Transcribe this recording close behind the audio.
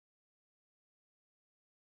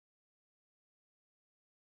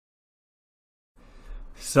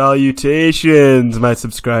Salutations, my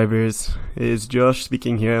subscribers. It is Josh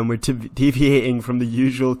speaking here, and we're deviating from the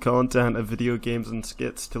usual content of video games and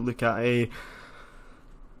skits to look at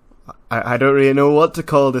I don't really know what to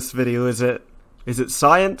call this video. Is it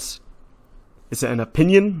science? Is it an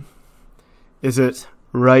opinion? Is it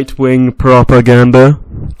right-wing propaganda?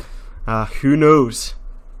 Who knows?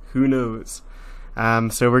 Who knows?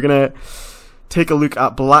 So we're gonna take a look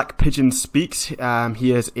at Black Pigeon Speaks.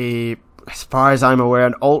 He is as far as I'm aware,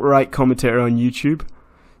 an alt-right commentator on YouTube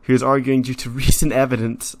who is arguing due to recent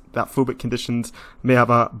evidence that phobic conditions may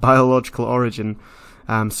have a biological origin.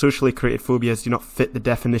 Socially created phobias do not fit the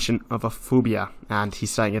definition of a phobia, and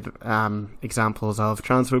he's citing examples of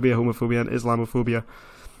transphobia, homophobia, and Islamophobia.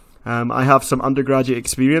 I have some undergraduate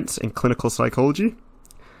experience in clinical psychology.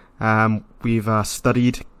 We've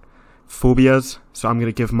studied phobias, so I'm going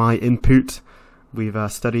to give my input. We've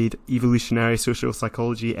studied evolutionary social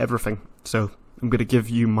psychology, everything. So I'm going to give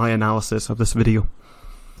you my analysis of this video.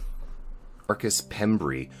 Marcus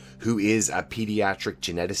Pembry, who is a pediatric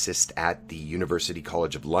geneticist at the University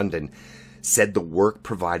College of London, said the work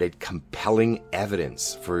provided compelling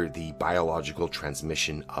evidence for the biological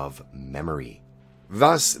transmission of memory.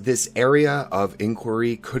 Thus, this area of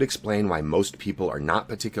inquiry could explain why most people are not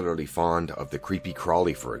particularly fond of the creepy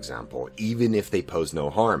crawly, for example, even if they pose no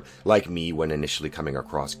harm, like me when initially coming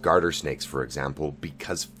across garter snakes, for example,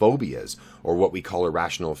 because phobias, or what we call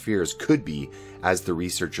irrational fears, could be, as the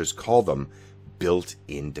researchers call them,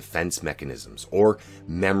 built-in defense mechanisms, or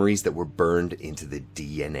memories that were burned into the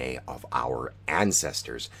DNA of our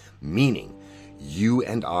ancestors, meaning you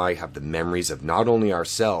and I have the memories of not only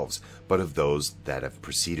ourselves, but of those that have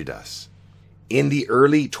preceded us. In the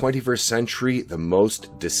early 21st century, the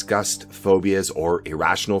most discussed phobias or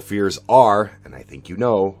irrational fears are, and I think you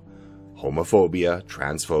know, homophobia,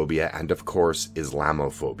 transphobia, and of course,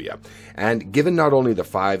 Islamophobia. And given not only the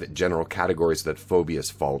 5 general categories that phobias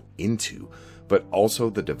fall into, but also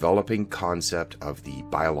the developing concept of the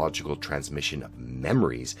biological transmission of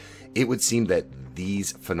memories, it would seem that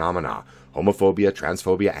these phenomena, homophobia,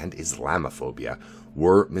 transphobia, and Islamophobia,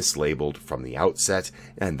 were mislabeled from the outset,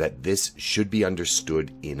 and that this should be understood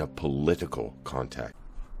in a political context.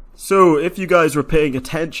 So, if you guys were paying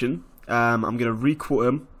attention, I'm going to re-quote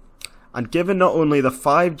him. And given not only the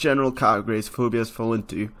 5 general categories phobias fall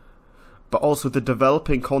into, but also the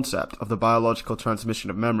developing concept of the biological transmission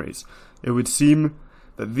of memories, it would seem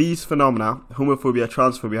that these phenomena, homophobia,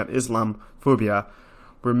 transphobia, and Islamophobia,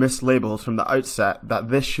 were mislabeled from the outset, that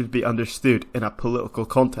this should be understood in a political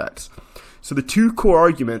context. So the 2 core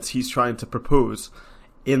arguments he's trying to propose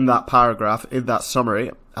in that paragraph, in that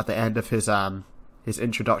summary, at the end of his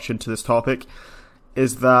introduction to this topic,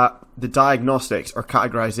 is that the diagnostics or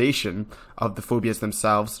categorization of the phobias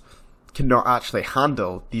themselves cannot actually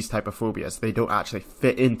handle these type of phobias. They don't actually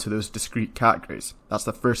fit into those discrete categories. That's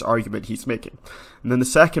the first argument he's making. And then the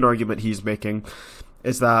second argument he's making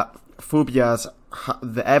is that phobias,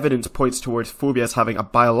 the evidence points towards phobias having a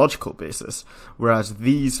biological basis, whereas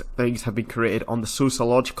these things have been created on the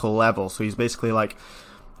sociological level. So he's basically like,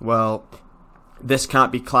 well, this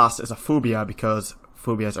can't be classed as a phobia because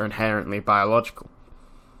phobias are inherently biological.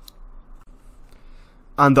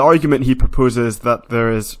 And the argument he proposes that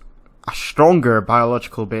there is a stronger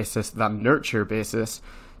biological basis than nurture basis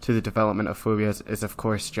to the development of phobias is of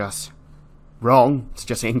course just wrong. It's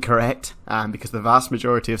just incorrect, because the vast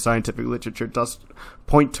majority of scientific literature does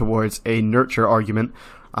point towards a nurture argument,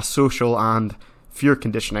 a social and fear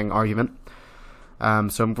conditioning argument.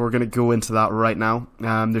 So we're going to go into that right now.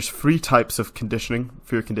 There's 3 types of conditioning,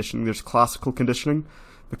 fear conditioning. There's classical conditioning,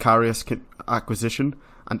 vicarious acquisition,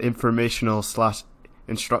 and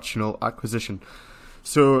informational/instructional acquisition.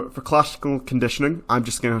 So for classical conditioning, I'm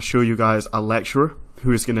just going to show you guys a lecturer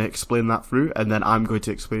who is going to explain that through, and then I'm going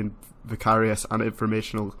to explain vicarious and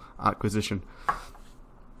informational acquisition.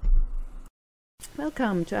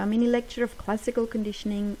 Welcome to our mini lecture of classical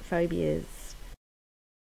conditioning, phobias.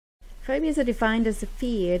 Phobias are defined as a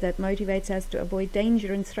fear that motivates us to avoid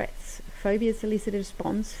danger and threats. Phobias elicit a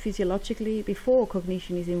response physiologically before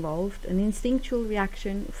cognition is involved, an instinctual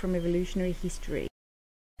reaction from evolutionary history.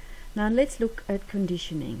 Now let's look at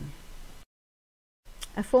conditioning.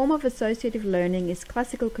 A form of associative learning is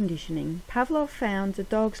classical conditioning. Pavlov found that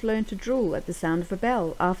dogs learned to drool at the sound of a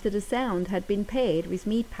bell after the sound had been paired with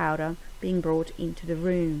meat powder being brought into the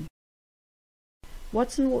room.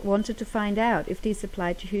 Watson wanted to find out if this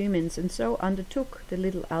applied to humans, and so undertook the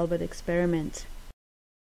Little Albert experiment.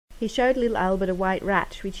 He showed little Albert a white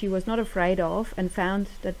rat, which he was not afraid of, and found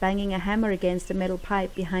that banging a hammer against a metal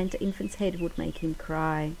pipe behind the infant's head would make him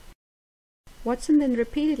cry. Watson then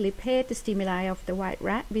repeatedly paired the stimuli of the white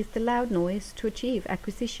rat with the loud noise to achieve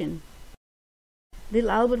acquisition.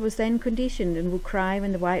 Little Albert was then conditioned and would cry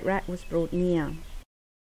when the white rat was brought near.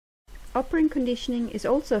 Operant conditioning is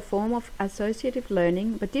also a form of associative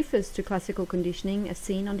learning, but differs to classical conditioning as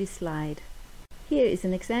seen on this slide. Here is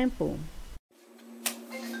an example.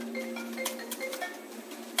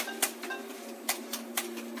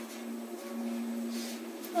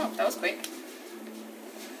 Oh, that was quick.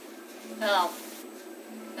 Oh.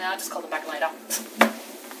 No, I'll just call them back later.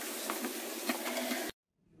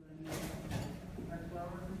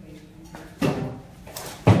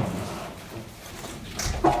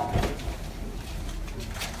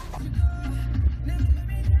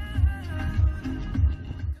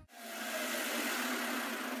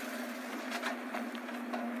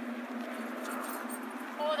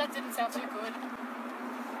 Oh, that didn't sound too good.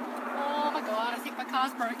 Oh my god, I think my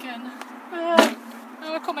car's broken.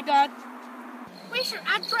 I'll call my dad. Where's your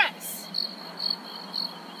address?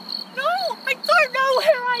 No, I don't know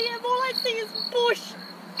where I am. All I see is bush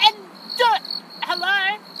and dirt.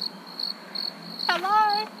 Hello?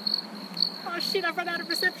 Hello? Oh shit, I've run out of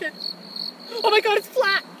reception. Oh my god, it's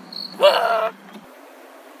flat. Ah!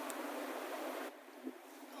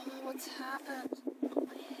 Oh, what's happened? Oh,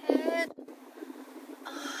 my head.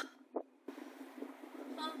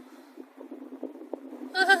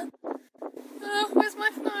 Where's my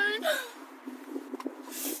phone?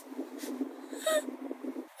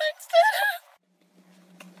 Thanks, Dad.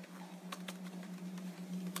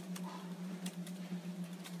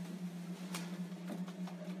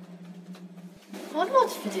 I wonder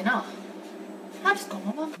what's for dinner. I just got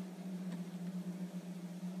my mum.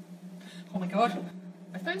 Oh my god,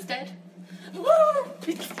 my phone's dead. Woo!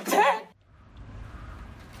 It's dead!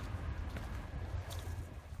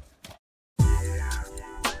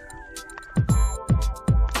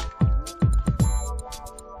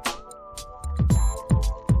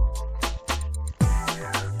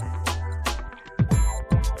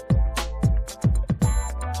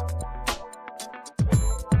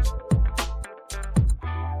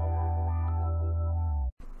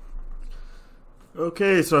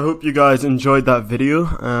 Okay, so I hope you guys enjoyed that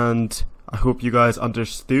video, and I hope you guys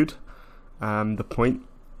understood the point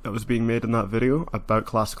that was being made in that video about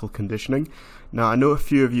classical conditioning. Now, I know a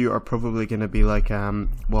few of you are probably going to be like,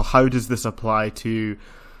 well, how does this apply to,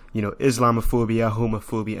 you know, Islamophobia,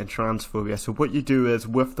 homophobia, and transphobia? So what you do is,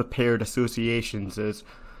 with the paired associations is,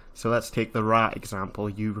 so let's take the rat example.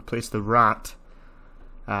 You replace the rat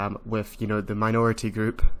with, you know, the minority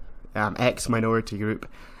group, X minority group,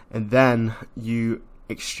 and then you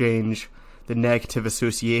exchange the negative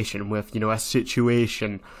association with, you know, a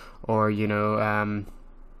situation or, you know,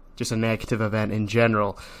 just a negative event in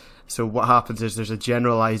general. So what happens is there's a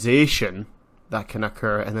generalization that can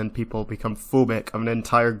occur, and then people become phobic of an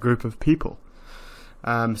entire group of people.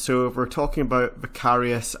 So if we're talking about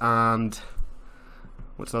vicarious and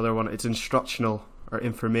what's another one? It's instructional or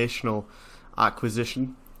informational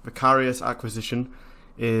acquisition. Vicarious acquisition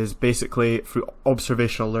is basically through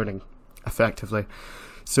observational learning, effectively.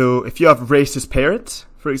 So if you have racist parents,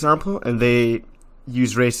 for example, and they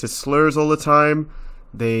use racist slurs all the time,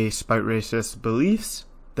 they spout racist beliefs,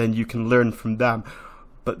 then you can learn from them.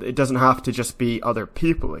 But it doesn't have to just be other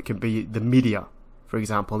people. It can be the media, for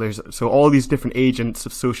example. So all these different agents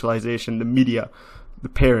of socialization, the media, the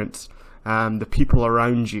parents, the people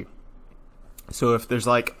around you. So if there's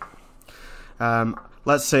like,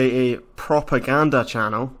 let's say a propaganda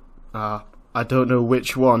channel, I don't know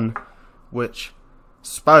which one, which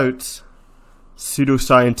spouts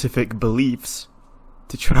pseudoscientific beliefs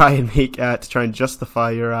to try and make, to try and justify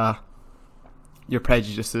your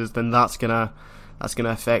prejudices, then that's gonna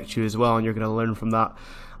affect you as well, and you're gonna learn from that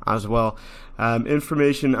as well.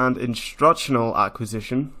 Information and instructional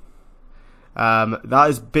acquisition. That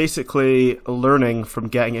is basically learning from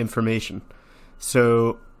getting information.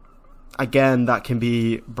 So again, that can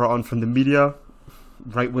be brought on from the media,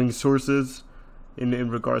 right-wing sources in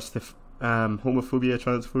regards to homophobia,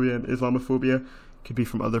 transphobia, and Islamophobia. Could be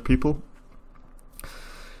from other people.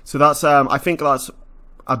 So that's I think that's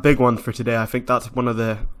a big one for today. I think that's one of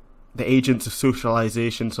the agents of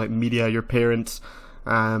socialization, so like media, your parents,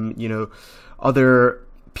 you know, other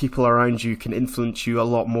people around you can influence you a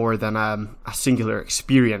lot more than a singular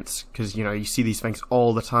experience, because, you know, you see these things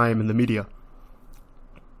all the time in the media.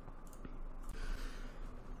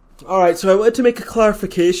 Alright, so I wanted to make a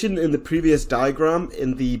clarification in the previous diagram.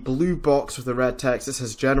 In the blue box with the red text, it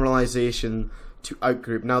says generalization to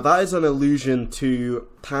outgroup. Now that is an allusion to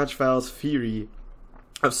Tajfel's theory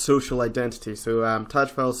of social identity. So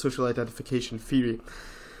Tajfel's social identification theory.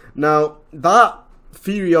 Now that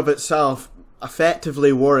theory of itself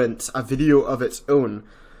effectively warrants a video of its own.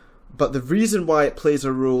 But the reason why it plays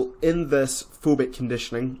a role in this phobic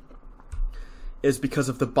conditioning is because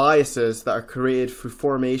of the biases that are created through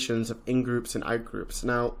formations of in-groups and out-groups.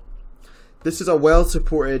 Now, this is a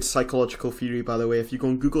well-supported psychological theory, by the way. If you go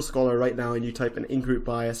on Google Scholar right now and you type in in-group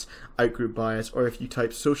bias, out-group bias, or if you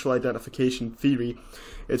type social identification theory,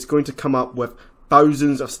 it's going to come up with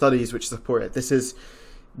thousands of studies which support it. This is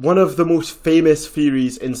one of the most famous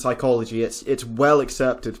theories in psychology. It's well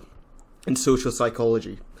accepted in social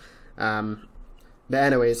psychology. But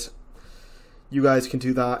anyways, you guys can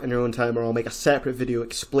do that in your own time, or I'll make a separate video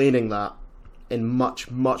explaining that in much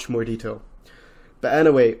more detail. But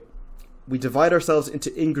anyway, we divide ourselves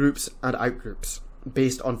into in-groups and out-groups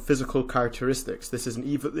based on physical characteristics. This is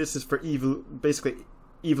for basically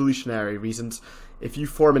evolutionary reasons. If you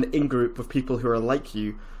form an in-group with people who are like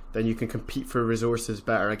you, then you can compete for resources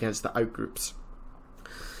better against the out-groups.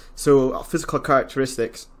 So physical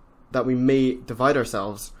characteristics that we may divide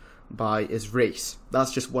ourselves by is race.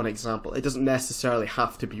 That's just one example. It doesn't necessarily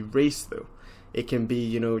have to be race though. It can be,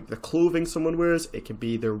 you know, the clothing someone wears, it can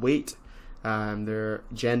be their weight, their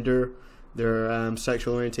gender, their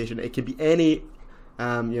sexual orientation. It can be any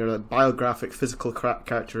biographic physical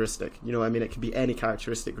characteristic. You know what I mean? It can be any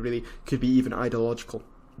characteristic really, could be even ideological.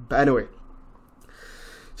 But anyway,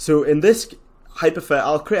 so in this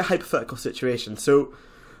I'll create a hypothetical situation. So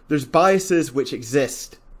there's biases which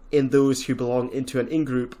exist in those who belong into an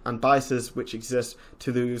in-group and biases which exist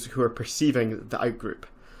to those who are perceiving the out-group.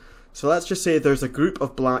 So let's just say there's a group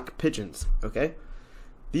of black pigeons, okay?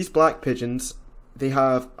 These black pigeons, they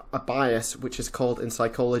have a bias which is called in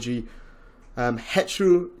psychology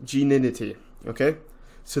heterogeneity, okay?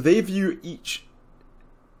 So they view each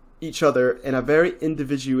other in a very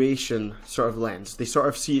individuation sort of lens. They sort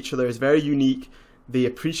of see each other as very unique. They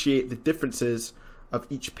appreciate the differences of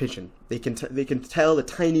each pigeon. They can tell the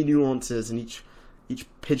tiny nuances in each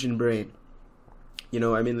pigeon brain. You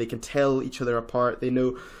know, I mean, they can tell each other apart. They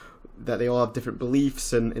know that they all have different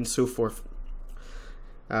beliefs and so forth.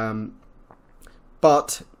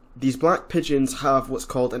 But these black pigeons have what's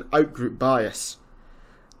called an outgroup bias.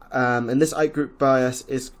 And this outgroup bias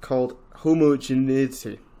is called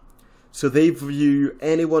homogeneity. So they view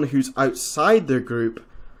anyone who's outside their group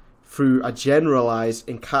through a generalized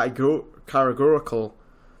and categorical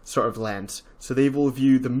sort of lens. So they will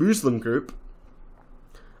view the Muslim group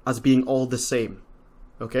as being all the same.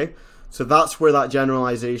 Okay? So that's where that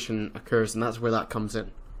generalization occurs, and that's where that comes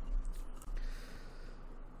in.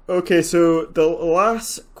 Okay, so the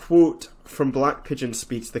last quote from Black Pigeon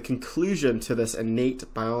Speaks, the conclusion to this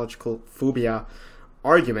innate biological phobia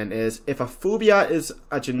argument is, if a phobia is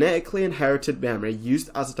a genetically inherited memory used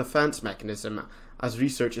as a defense mechanism, as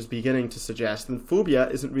research is beginning to suggest, then phobia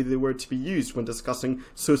isn't really the word to be used when discussing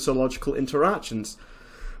sociological interactions.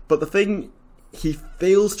 But the thing he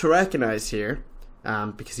fails to recognize here,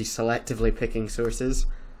 because he's selectively picking sources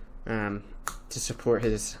to support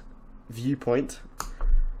his viewpoint,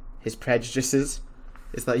 his prejudices,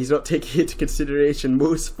 is that he's not taking into consideration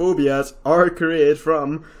most phobias are created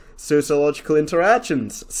from sociological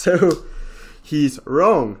interactions. So he's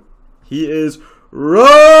wrong. He is wrong!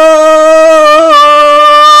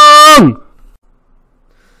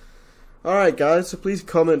 Alright guys, so please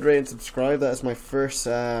comment, rate and subscribe. That is my first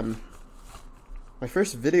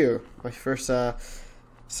video, my first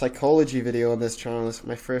psychology video on this channel. This is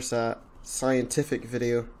my first scientific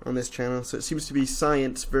video on this channel. So it seems to be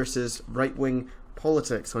science versus right-wing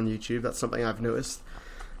politics on YouTube. That's something I've noticed.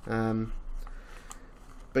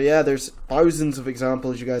 But yeah, there's thousands of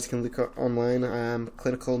examples you guys can look up online,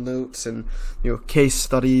 clinical notes and case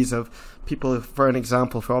studies of people. For an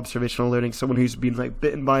example, for observational learning, someone who's been like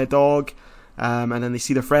bitten by a dog, and then they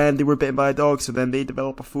see their friend, they were bitten by a dog, so then they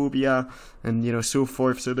develop a phobia, and so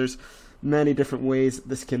forth. So there's many different ways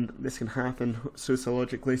this can happen,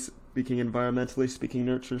 sociologically speaking, environmentally speaking,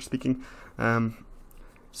 nurture speaking.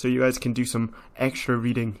 So you guys can do some extra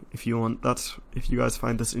reading if you want. That's if you guys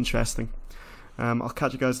find this interesting. I'll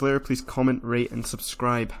catch you guys later. Please comment, rate and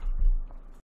subscribe.